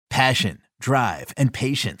Passion, drive, and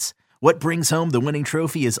patience. What brings home the winning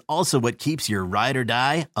trophy is also what keeps your ride or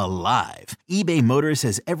die alive. eBay Motors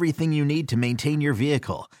has everything you need to maintain your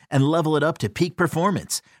vehicle and level it up to peak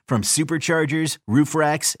performance, from superchargers, roof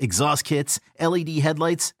racks, exhaust kits, LED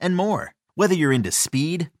headlights, and more. Whether you're into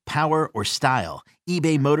speed, power, or style,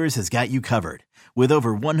 eBay Motors has got you covered. With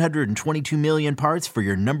over 122 million parts for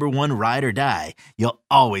your number one ride or die, you'll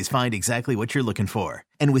always find exactly what you're looking for.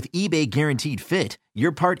 And with eBay Guaranteed Fit,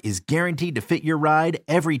 your part is guaranteed to fit your ride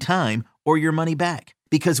every time or your money back.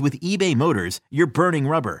 Because with eBay Motors, you're burning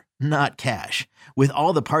rubber, not cash. With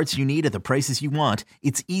all the parts you need at the prices you want,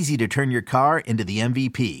 it's easy to turn your car into the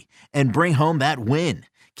MVP and bring home that win.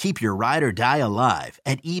 Keep your ride or die alive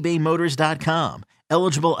at ebaymotors.com.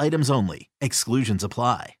 Eligible items only. Exclusions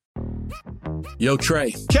apply. Yo,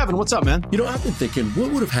 Trey. Kevin, what's up, man? You know, I've been thinking,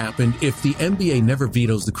 what would have happened if the NBA never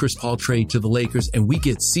vetoes the Chris Paul trade to the Lakers and we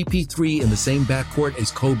get CP3 in the same backcourt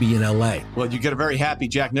as Kobe in LA? Well, you get a very happy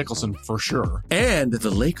Jack Nicholson for sure. And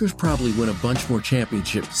the Lakers probably win a bunch more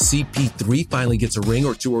championships. CP3 finally gets a ring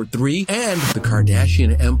or two or three, and the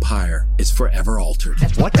Kardashian empire is forever altered.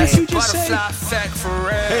 What did you just say?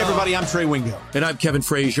 Hey, everybody, I'm Trey Wingo. And I'm Kevin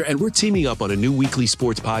Frazier, and we're teaming up on a new weekly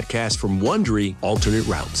sports podcast from Wondery, Alternate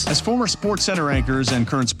Routes. As former Sports Center anchors and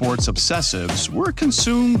current sports obsessives, we're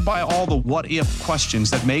consumed by all the what-if questions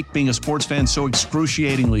that make being a sports fan so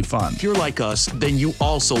excruciatingly fun. If you're like us, then you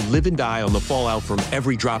also live and die on the fallout from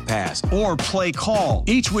every drop pass. Or play call.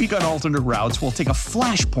 Each week on Alternate Routes, we'll take a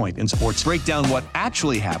flashpoint in sports, break down what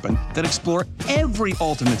actually happened, then explore every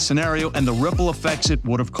alternate scenario and the ripple effects it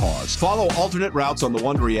would have caused. Follow Alternate Routes on the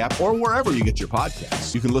Wondery app or wherever you get your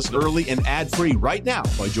podcasts. You can listen early and ad-free right now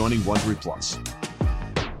by joining Wondery Plus.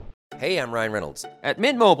 Hey, I'm Ryan Reynolds. At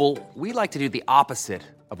Mint Mobile, we like to do the opposite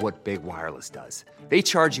of what Big Wireless does. They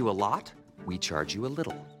charge you a lot, we charge you a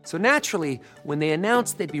little. So naturally, when they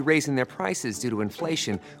announced they'd be raising their prices due to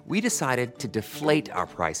inflation, we decided to deflate our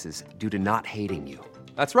prices due to not hating you.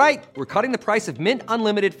 That's right. We're cutting the price of Mint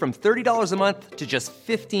Unlimited from $30 a month to just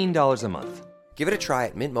 $15 a month. Give it a try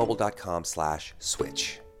at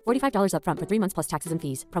mintmobile.com/switch. $45 up front for 3 months plus taxes and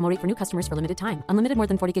fees. Promo rate for new customers for limited time. Unlimited more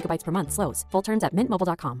than 40 gigabytes per month slows. Full terms at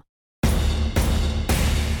mintmobile.com.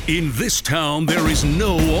 In this town, there is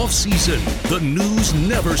no off-season. The news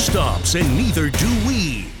never stops, and neither do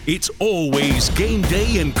we. It's always game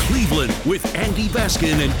day in Cleveland with Andy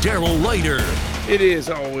Baskin and Daryl Ryder. It is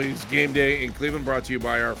always game day in Cleveland, brought to you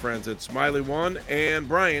by our friends at Smiley One and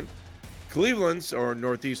Bryant, Cleveland's or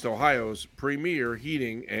Northeast Ohio's premier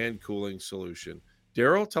heating and cooling solution.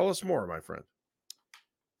 Daryl, tell us more, my friend.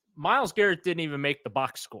 Myles Garrett didn't even make the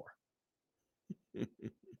box score.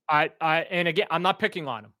 And again, I'm not picking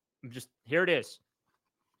on him. I'm just, here it is.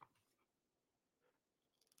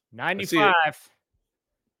 95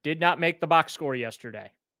 did not make the box score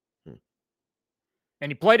yesterday.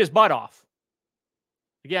 And he played his butt off.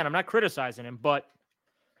 Again, I'm not criticizing him, but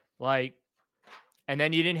and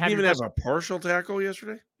then you didn't have even have a partial tackle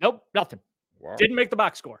yesterday? Nope, nothing. Wow. Didn't make the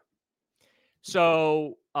box score.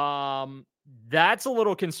 So that's a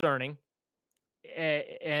little concerning.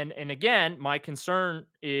 And again, my concern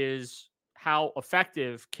is how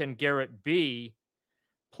effective can Garrett be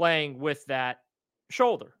playing with that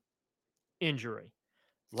shoulder injury.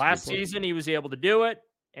 Last season, he was able to do it,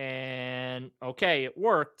 and okay, it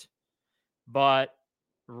worked. But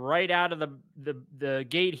right out of the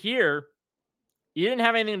gate here, you didn't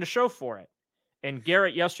have anything to show for it. And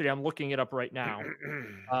Garrett yesterday, I'm looking it up right now.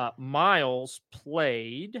 Myles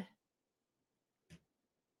played.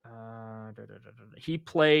 He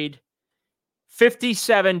played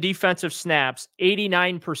 57 defensive snaps,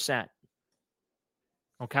 89%.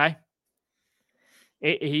 Okay.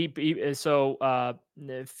 So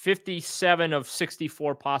 57 of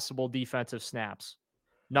 64 possible defensive snaps.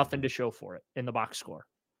 Nothing to show for it in the box score.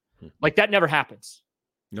 Like, that never happens.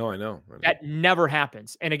 No, I know. That never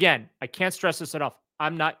happens. And again, I can't stress this enough.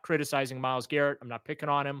 I'm not criticizing Myles Garrett. I'm not picking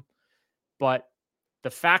on him. But the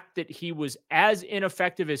fact that he was as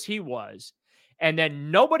ineffective as he was, and then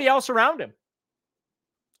nobody else around him.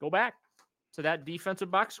 Go back to that defensive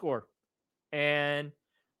box score. And,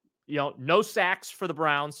 no sacks for the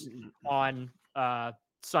Browns on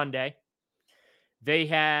Sunday. They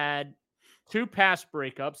had 2 pass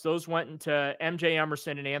breakups. Those went into MJ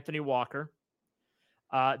Emerson and Anthony Walker.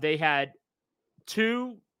 They had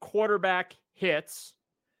 2 quarterback hits.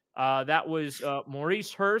 That was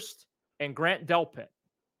Maurice Hurst and Grant Delpit.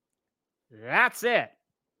 That's it.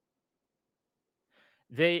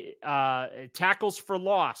 They tackles for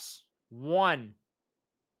loss, 1.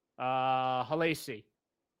 Halasi.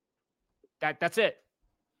 That's it.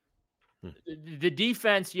 The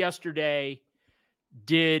defense yesterday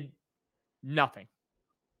did nothing.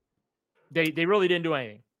 They really didn't do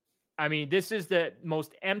anything. I mean, this is the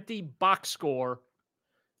most empty box score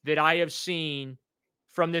that I have seen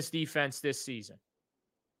from this defense this season.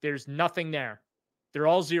 There's nothing there. They're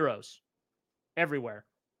all zeros everywhere.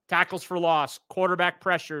 Tackles for loss, quarterback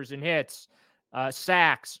pressures and hits,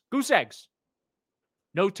 sacks, goose eggs.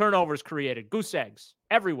 No turnovers created, goose eggs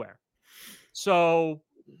everywhere. So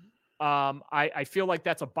I feel like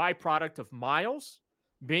that's a byproduct of Myles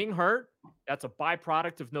being hurt. That's a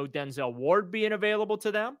byproduct of no Denzel Ward being available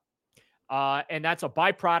to them. And that's a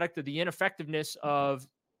byproduct of the ineffectiveness of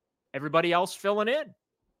everybody else filling in.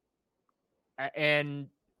 And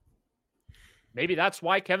maybe that's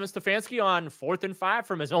why Kevin Stefanski on 4th and 5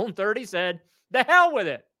 from his own 30 said, the hell with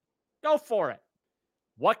it. Go for it.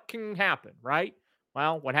 What can happen, right?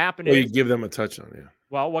 Well, what happened is... you give them a touchdown, yeah.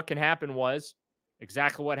 Well, what can happen was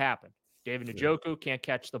exactly what happened. David Njoku can't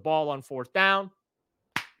catch the ball on 4th down.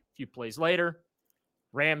 A few plays later,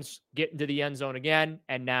 Rams get into the end zone again,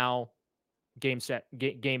 and now game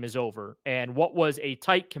is over. And what was a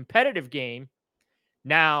tight competitive game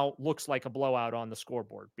now looks like a blowout on the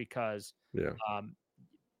scoreboard because, Well,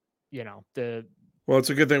 it's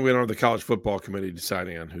a good thing we don't have the college football committee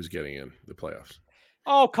deciding on who's getting in the playoffs.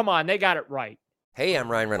 Oh, come on. They got it right. Hey, I'm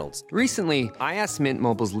Ryan Reynolds. Recently, I asked Mint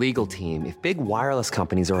Mobile's legal team if big wireless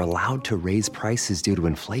companies are allowed to raise prices due to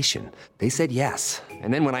inflation. They said yes.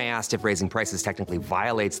 And then when I asked if raising prices technically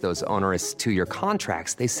violates those onerous 2-year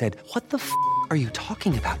contracts, they said, what the f*** are you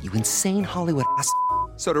talking about, you insane Hollywood ass f-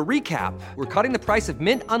 So to recap, we're cutting the price of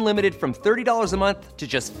Mint Unlimited from $30 a month to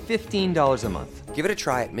just $15 a month. Give it a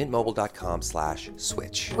try at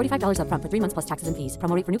mintmobile.com/switch. $45 up front for 3 months plus taxes and fees.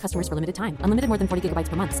 Promo rate for new customers for limited time. Unlimited more than 40 gigabytes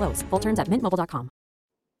per month. Slows full terms at mintmobile.com.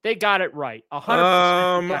 They got it right. 100%.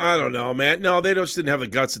 I don't know, man. No, they just didn't have the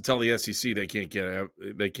guts to tell the SEC they can't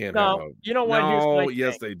No, you know what? No,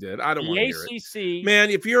 yes, they did. I don't want to hear ACC, it. Man,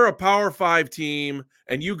 if you're a Power 5 team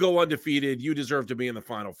and you go undefeated, you deserve to be in the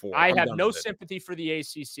Final Four. I have no sympathy for the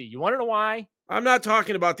ACC. You want to know why? I'm not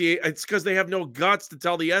talking about it's because they have no guts to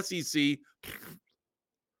tell the SEC.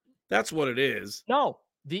 That's what it is. No,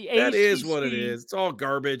 the ACC. That is what it is. It's all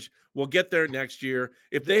garbage. We'll get there next year.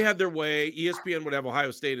 If they had their way, ESPN would have Ohio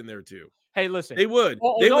State in there too. Hey, listen. They would.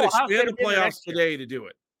 They would expand the playoffs today to do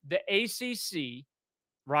it. The ACC,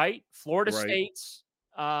 right? Florida State's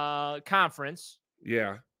conference.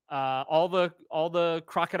 Yeah. All the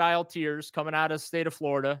crocodile tears coming out of the state of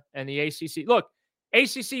Florida and the ACC. Look,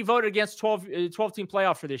 ACC voted against 12-team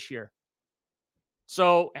playoff for this year.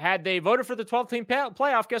 So had they voted for the 12-team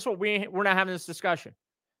playoff, guess what? We're not having this discussion.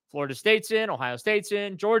 Florida State's in, Ohio State's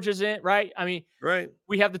in, Georgia's in, right? I mean, right.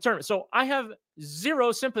 We have the tournament. So I have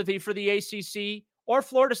zero sympathy for the ACC or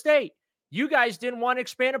Florida State. You guys didn't want to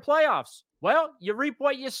expand the playoffs. Well, you reap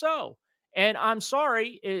what you sow. And I'm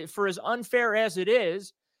sorry for as unfair as it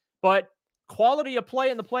is, but quality of play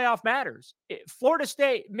in the playoff matters. Florida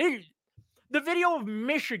State, the video of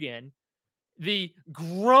Michigan, the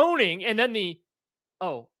groaning, and then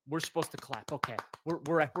we're supposed to clap. Okay,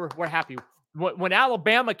 we're happy. When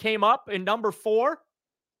Alabama came up in number 4,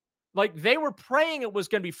 like they were praying it was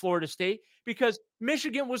going to be Florida State because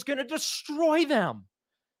Michigan was going to destroy them.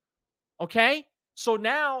 Okay, so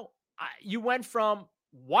now you went from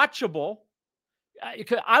watchable.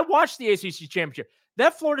 I watched the ACC championship.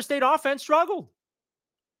 That Florida State offense struggled.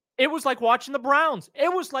 It was like watching the Browns.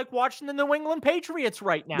 It was like watching the New England Patriots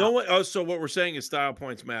right now. So what we're saying is style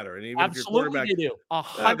points matter. And even absolutely if your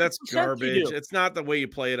quarterback, you do. That's garbage. It's not the way you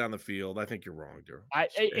play it on the field. I think you're wrong, Drew. As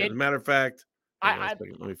a matter of fact,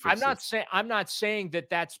 I'm not saying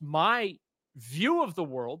that that's my view of the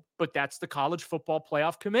world, but that's the College Football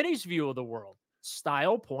Playoff Committee's view of the world.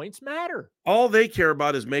 Style points matter. All they care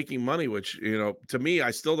about is making money, which, to me,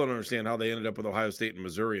 I still don't understand how they ended up with Ohio State and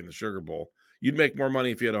Missouri in the Sugar Bowl. You'd make more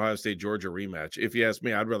money if you had Ohio State-Georgia rematch. If you ask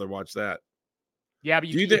me, I'd rather watch that. Yeah,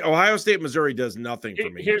 but do you think Ohio State-Missouri does nothing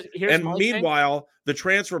for me? Here's meanwhile, the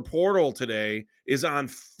transfer portal today is on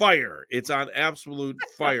fire. It's on absolute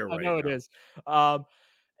fire right now. I know it is.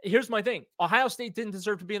 Here's my thing. Ohio State didn't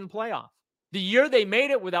deserve to be in the playoff. The year they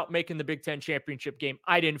made it without making the Big Ten championship game,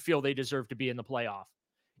 I didn't feel they deserved to be in the playoff.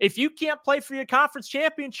 If you can't play for your conference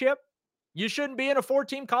championship, you shouldn't be in a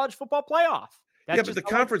 4-team college football playoff. But the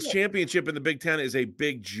conference championship in the Big Ten is a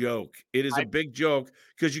big joke. It is a big joke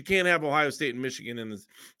because you can't have Ohio State and Michigan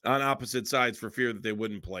on opposite sides for fear that they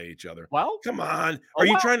wouldn't play each other. Well, come on. Are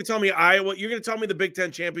you trying to tell me Iowa? You're going to tell me the Big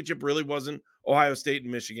Ten championship really wasn't Ohio State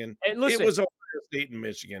and Michigan? Listen, it was Ohio State and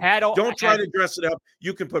Michigan. Don't try to dress it up.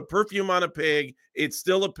 You can put perfume on a pig. It's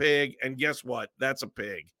still a pig. And guess what? That's a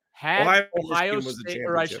pig. Had Ohio State,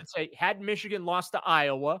 or I should say, had Michigan lost to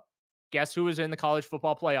Iowa, Guess who was in the college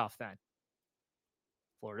football playoff then?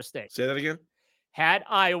 Florida State. Say that again. Had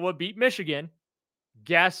Iowa beat Michigan,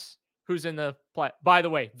 guess who's in the play? By the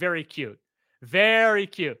way, very cute. Very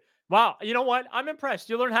cute. Wow. You know what? I'm impressed.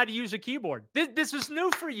 You learned how to use a keyboard. This is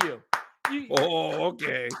new for you.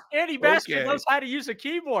 Okay. Andy Baskin knows how to use a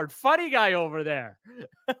keyboard. Funny guy over there.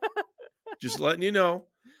 Just letting you know.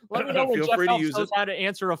 Let me know when Feel Jeff free to use knows it. how to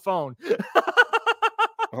answer a phone.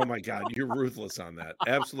 Oh my God, you're ruthless on that.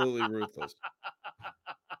 Absolutely ruthless.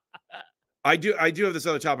 I do have this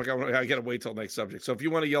other topic. I got to wait till next subject. So if you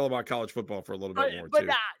want to yell about college football for a little bit more too.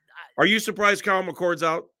 Are you surprised Kyle McCord's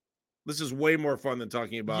out? This is way more fun than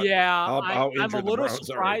talking about. I'm a little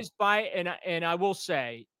surprised by it, and I will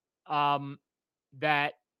say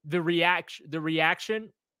that the reaction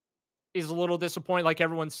is a little disappointing. Like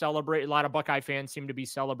everyone's celebrating. A lot of Buckeye fans seem to be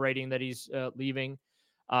celebrating that he's leaving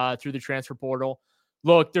through the transfer portal.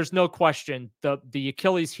 Look, there's no question the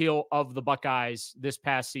Achilles heel of the Buckeyes this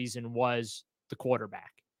past season was the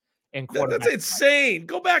quarterback. And that's insane.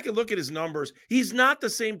 Go back and look at his numbers. He's not the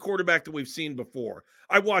same quarterback that we've seen before.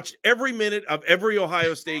 I watched every minute of every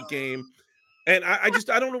Ohio State game, and I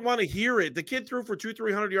don't want to hear it. The kid threw for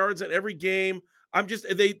 200-300 yards at every game.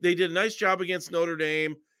 They did a nice job against Notre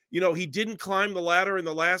Dame. You know, he didn't climb the ladder in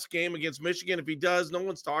the last game against Michigan. If he does, no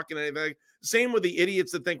one's talking anything. Same with the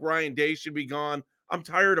idiots that think Ryan Day should be gone. I'm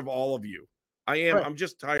tired of all of you. I am. Right. I'm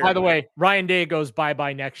just tired. By the way, Ryan Day goes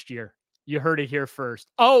bye-bye next year. You heard it here first.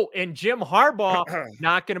 Oh, and Jim Harbaugh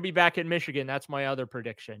not going to be back in Michigan. That's my other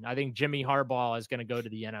prediction. I think Jimmy Harbaugh is going to go to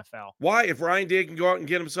the NFL. Why? If Ryan Day can go out and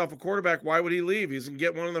get himself a quarterback, why would he leave? He's going to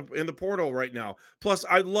get one in the portal right now. Plus,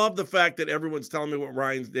 I love the fact that everyone's telling me what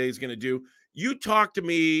Ryan Day is going to do. You talk to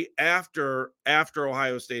me after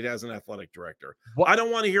Ohio State has an athletic director. What? I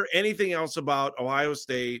don't want to hear anything else about Ohio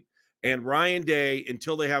State and Ryan Day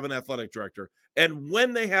until they have an athletic director. And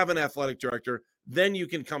when they have an athletic director, then you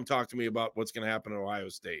can come talk to me about what's going to happen at Ohio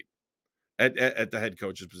State at the head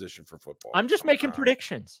coach's position for football. I'm just making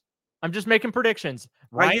predictions. I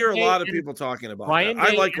hear a lot of people talking about Ryan that.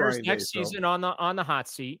 Day I like Ryan Day. Next season on the hot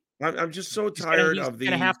seat. I'm just so tired of the. He's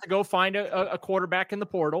going to have to go find a quarterback in the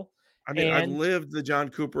portal. I mean, I've lived the John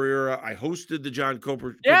Cooper era. I hosted the John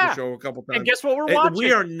Cooper show a couple times. And guess what we're watching?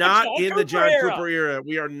 We are not in the John Cooper era.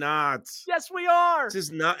 We are not. Yes, we are. This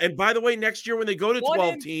is not. And by the way, next year when they go to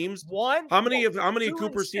 12 teams, how many of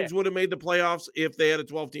Cooper's teams would have made the playoffs if they had a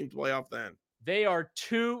 12-team playoff then? They are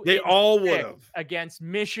 2. They all would have against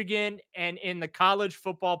Michigan and in the college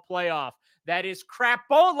football playoff. That is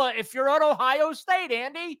crapola. If you're at Ohio State,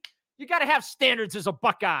 Andy, you got to have standards as a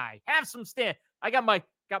Buckeye. Have some stand. I got my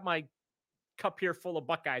cup here full of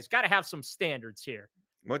Buckeyes. Got to have some standards here.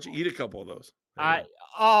 Why don't you eat a couple of those?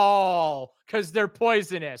 Because they're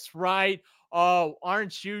poisonous, right? Oh,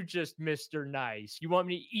 aren't you just Mr. Nice? You want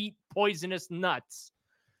me to eat poisonous nuts?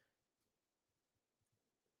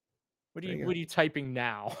 What are you typing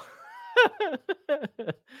now?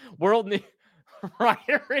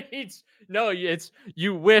 Ryder eats. No, it's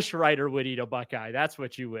you wish Ryder would eat a Buckeye. That's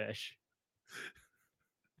what you wish.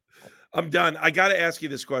 I'm done. I got to ask you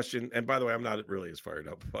this question. And by the way, I'm not really as fired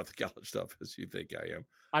up about the college stuff as you think I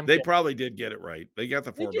am. They probably did get it right. They got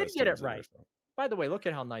the 4 best. They did get it right. By the way, look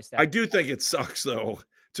at how nice that I do think it sucks, though,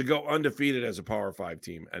 to go undefeated as a Power 5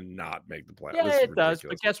 team and not make the playoffs. Yeah, it does.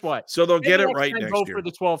 But guess what? So they'll get it right next year. Go for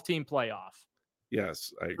the 12-team playoff.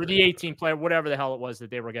 Yes, I agree. For the 18 player, whatever the hell it was that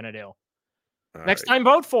they were going to do. Next time,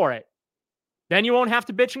 vote for it. Then you won't have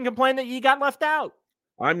to bitch and complain that you got left out.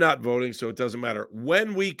 I'm not voting, so it doesn't matter.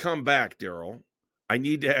 When we come back, Daryl, I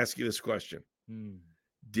need to ask you this question.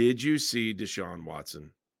 Did you see Deshaun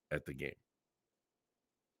Watson at the game?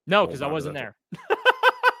 No, because I wasn't there.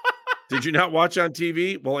 Did you not watch on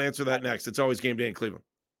TV? We'll answer that next. It's always game day in Cleveland.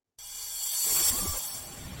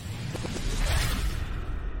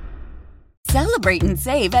 Celebrate and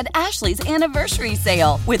save at Ashley's Anniversary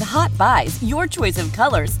Sale. With Hot Buys, your choice of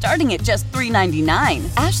colors starting at just $3.99.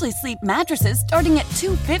 Ashley Sleep mattresses starting at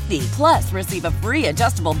 $2.50. Plus, receive a free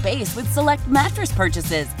adjustable base with select mattress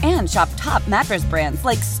purchases. And shop top mattress brands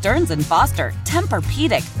like Stearns & Foster,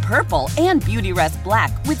 Tempur-Pedic, Purple, and Beautyrest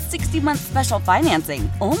Black with 60-month special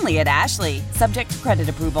financing. Only at Ashley. Subject to credit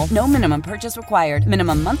approval. No minimum purchase required.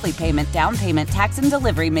 Minimum monthly payment, down payment, tax, and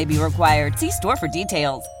delivery may be required. See store for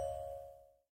details.